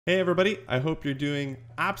Hey everybody, I hope you're doing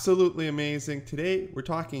absolutely amazing. Today we're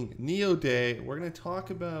talking NIO Day. We're going to talk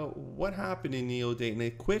about what happened in NIO Day in a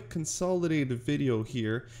quick consolidated video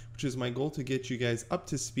here, which is my goal to get you guys up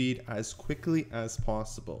to speed as quickly as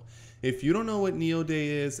possible. If you don't know what NIO Day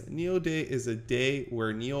is a day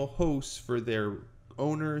where NIO hosts for their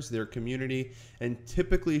owners, their community, and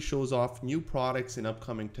typically shows off new products and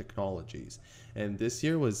upcoming technologies. And this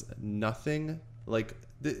year was nothing like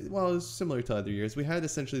well, it was similar to other years. We had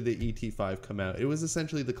essentially the ET5 come out. It was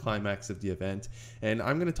essentially the climax of the event, and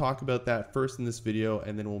I'm going to talk about that first in this video,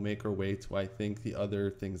 and then we'll make our way to, I think, the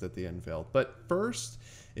other things that they unveiled. But first,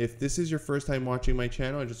 if this is your first time watching my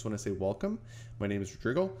channel, I just want to say welcome. My name is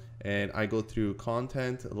Rodrigo, and I go through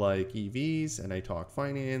content like EVs, and I talk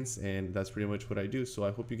finance, and that's pretty much what I do. So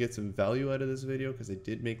I hope you get some value out of this video, because I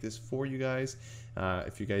did make this for you guys.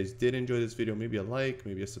 If you guys did enjoy this video, maybe a like,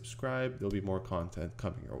 maybe a subscribe. There'll be more content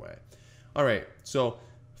coming your way. All right, so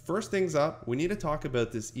first things up, we need to talk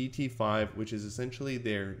about this ET5, which is essentially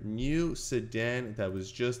their new sedan that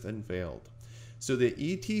was just unveiled. So the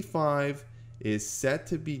ET5 is set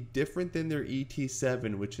to be different than their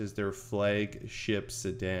ET7, which is their flagship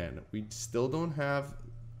sedan. We still don't have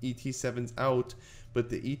ET7s out, but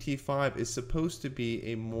the ET5 is supposed to be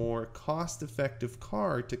a more cost-effective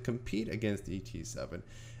car to compete against the ET7.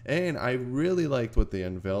 And I really liked what they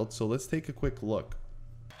unveiled, so let's take a quick look.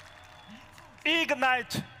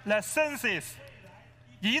 Ignite the senses.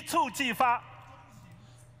 一触即发.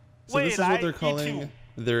 So this is what they're calling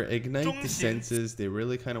their ignite the senses. They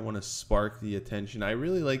really kind of want to spark the attention. I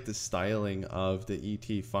really like the styling of the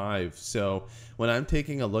ET5. So when I'm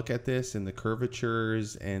taking a look at this and the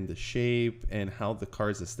curvatures and the shape and how the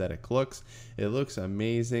car's aesthetic looks, it looks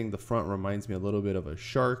amazing. The front reminds me a little bit of a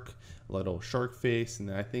shark, little shark face,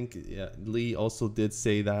 and I think Lee also did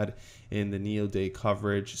say that in the NIO Day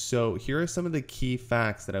coverage. So here are some of the key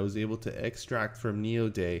facts that I was able to extract from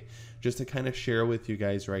NIO Day just to kind of share with you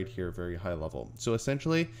guys right here, very high level. So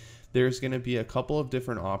essentially there's going to be a couple of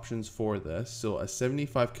different options for this. So a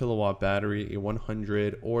 75 kilowatt battery, a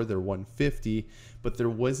 100, or their 150, but there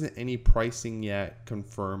wasn't any pricing yet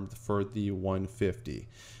confirmed for the 150.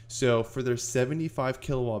 So for their 75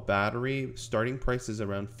 kilowatt battery, starting price is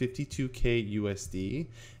around 52K USD.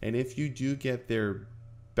 And if you do get their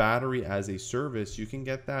battery as a service, you can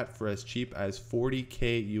get that for as cheap as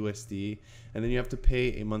 40K USD. And then you have to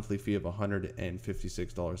pay a monthly fee of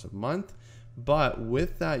 $156 a month. But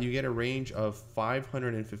with that, you get a range of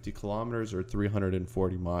 550 kilometers or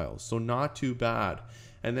 340 miles. So not too bad.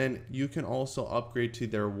 And then you can also upgrade to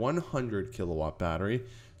their 100 kilowatt battery.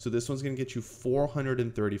 So this one's going to get you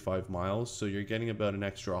 435 miles. So you're getting about an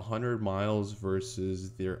extra 100 miles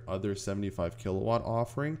versus their other 75 kilowatt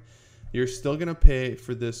offering. You're still going to pay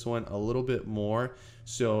for this one a little bit more.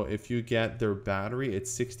 So if you get their battery,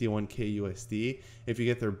 it's 61K USD. If you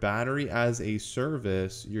get their battery as a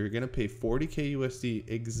service, you're going to pay 40K USD,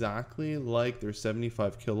 exactly like their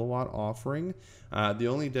 75 kilowatt offering. The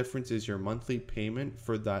only difference is your monthly payment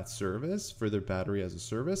for that service, for their battery as a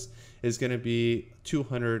service, is going to be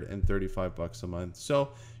 235 bucks a month. So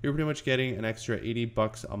you're pretty much getting an extra 80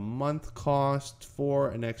 bucks a month cost for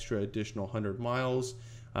an extra additional 100 miles.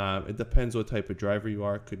 It depends what type of driver you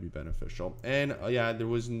are. It could be beneficial. And yeah, there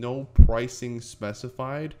was no pricing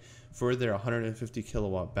specified for their 150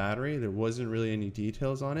 kilowatt battery. There wasn't really any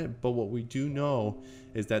details on it, but what we do know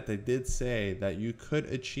is that they did say that you could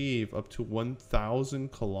achieve up to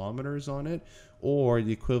 1,000 kilometers on it, or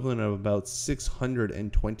the equivalent of about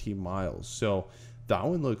 620 miles. So that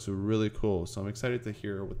one looks really cool. So I'm excited to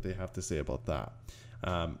hear what they have to say about that.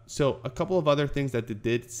 So a couple of other things that they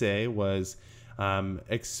did say was,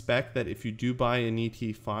 expect that if you do buy an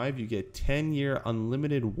ET5, you get 10-year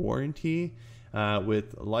unlimited warranty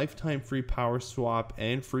with lifetime free power swap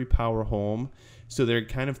and free power home. So they're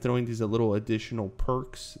kind of throwing these little additional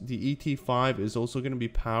perks. The ET5 is also going to be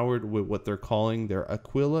powered with what they're calling their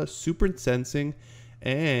Aquila super sensing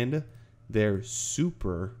and their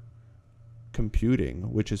super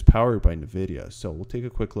computing, which is powered by NVIDIA. So we'll take a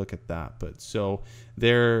quick look at that. But so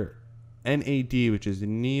their NAD, which is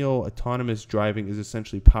NIO autonomous driving, is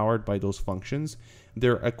essentially powered by those functions.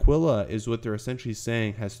 Their Aquila is what they're essentially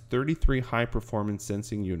saying has 33 high performance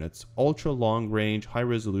sensing units, ultra long range, high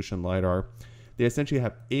resolution LiDAR. They essentially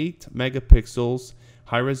have 8 megapixels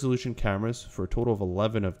high resolution cameras for a total of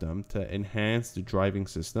 11 of them to enhance the driving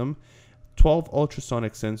system, 12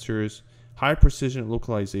 ultrasonic sensors, high precision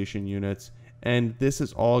localization units, and this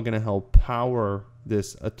is all going to help power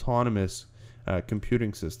this autonomous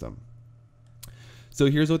computing system. So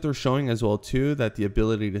here's what they're showing as well too, that the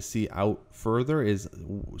ability to see out further is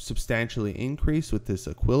substantially increased with this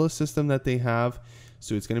Aquila system that they have.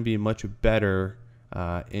 So it's going to be much better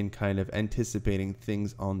in kind of anticipating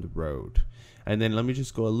things on the road. And then let me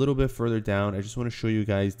just go a little bit further down. I just want to show you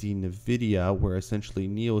guys the NVIDIA, where essentially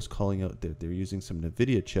NIO is calling out that they're using some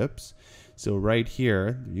NVIDIA chips. So right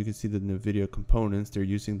here, you can see the NVIDIA components. They're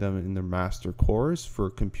using them in their master cores for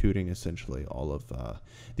computing essentially all of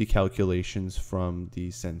the calculations from the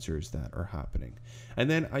sensors that are happening. And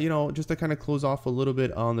then, just to kind of close off a little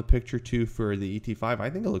bit on the picture too for the ET5, I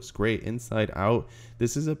think it looks great inside out.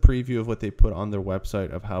 This is a preview of what they put on their website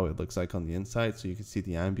of how it looks like on the inside. So you can see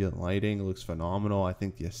the ambient lighting. It looks phenomenal. I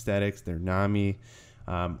think the aesthetics, they're NAMI.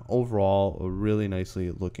 Overall, a really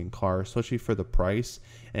nicely looking car, especially for the price.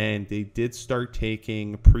 And they did start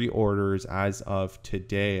taking pre-orders as of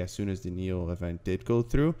today, as soon as the NIO event did go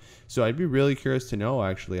through. So I'd be really curious to know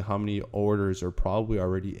actually how many orders are probably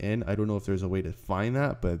already in. I don't know if there's a way to find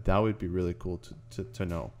that, but that would be really cool to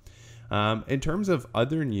know. In terms of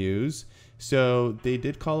other news, so they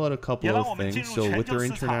did call out a couple of things. So with their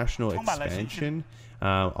international expansion,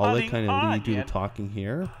 I'll let kind of Lee do the talking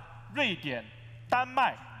here. 丹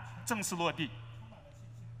麦正式落地。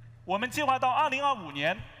我们计划到2025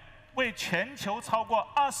年，为全球超过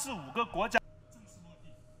25个国家正式落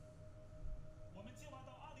地。我们计划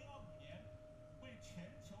到2025年，为全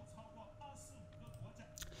球超过25个国家。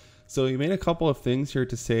So you made a couple of things here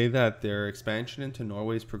to say that their expansion into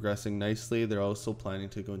Norway is progressing nicely. They're also planning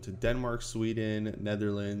to go into Denmark, Sweden,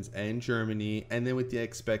 Netherlands, and Germany, and then with the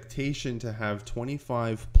expectation to have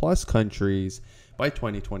 25 plus countries by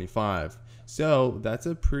 2025. So that's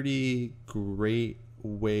a pretty great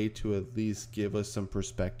way to at least give us some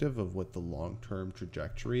perspective of what the long-term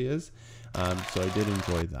trajectory is. So I did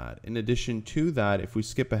enjoy that. In addition to that, if we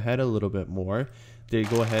skip ahead a little bit more, they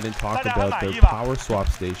go ahead and talk about their power swap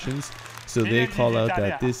stations. So they call out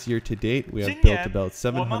that this year to date, we have built about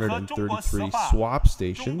 733 swap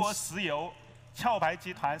stations. 壳牌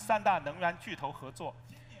集团3大能源巨头合作，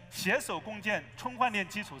携手共建充换电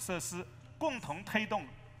基础设施，共同推动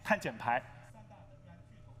碳减排。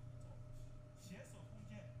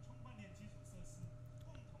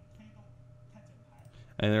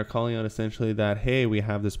 And they're calling out essentially that, hey, we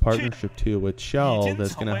have this partnership too with Shell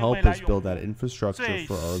that's going to help us build that infrastructure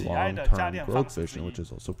for our long-term growth vision, which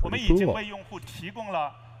is also pretty cool. 我们已经为用户提供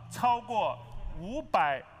了超过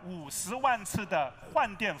550万次的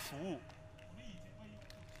换电服务，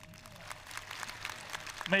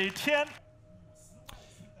每天。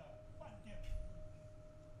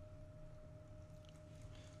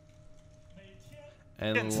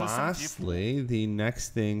 And lastly, the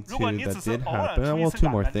next thing too that did happen, well, two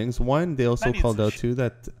more things. One, they also called out too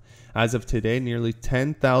that as of today, nearly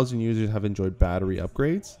 10,000 users have enjoyed battery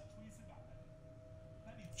upgrades,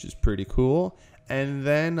 which is pretty cool. And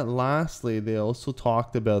then lastly, they also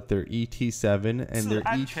talked about their ET7, and their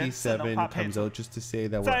ET7 comes out just to say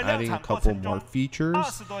that we're adding a couple more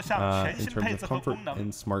features in terms of comfort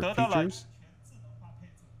and smart features.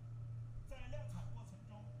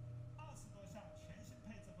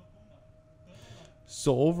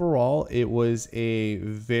 So overall, it was a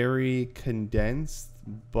very condensed,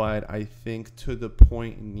 but I think to the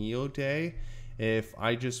point NIO Day. If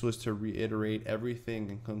I just was to reiterate everything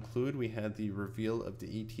and conclude, we had the reveal of the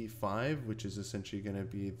ET5, which is essentially going to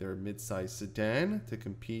be their mid-size sedan to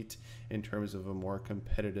compete in terms of a more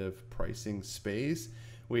competitive pricing space.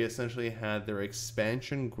 We essentially had their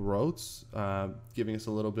expansion growths, giving us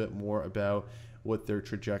a little bit more about what their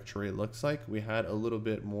trajectory looks like. We had a little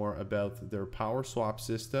bit more about their power swap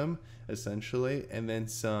system, essentially, and then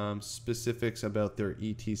some specifics about their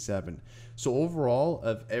ET7. So overall,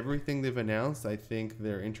 of everything they've announced, I think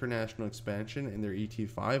their international expansion and their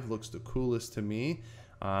ET5 looks the coolest to me.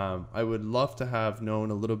 I would love to have known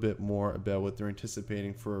a little bit more about what they're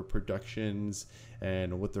anticipating for productions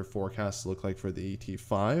and what their forecasts look like for the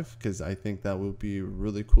ET5, because I think that would be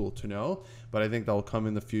really cool to know, but I think that will come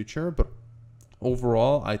in the future. But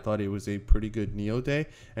overall, I thought it was a pretty good NIO Day,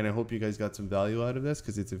 and I hope you guys got some value out of this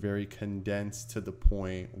because it's a very condensed to the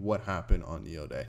point what happened on NIO Day.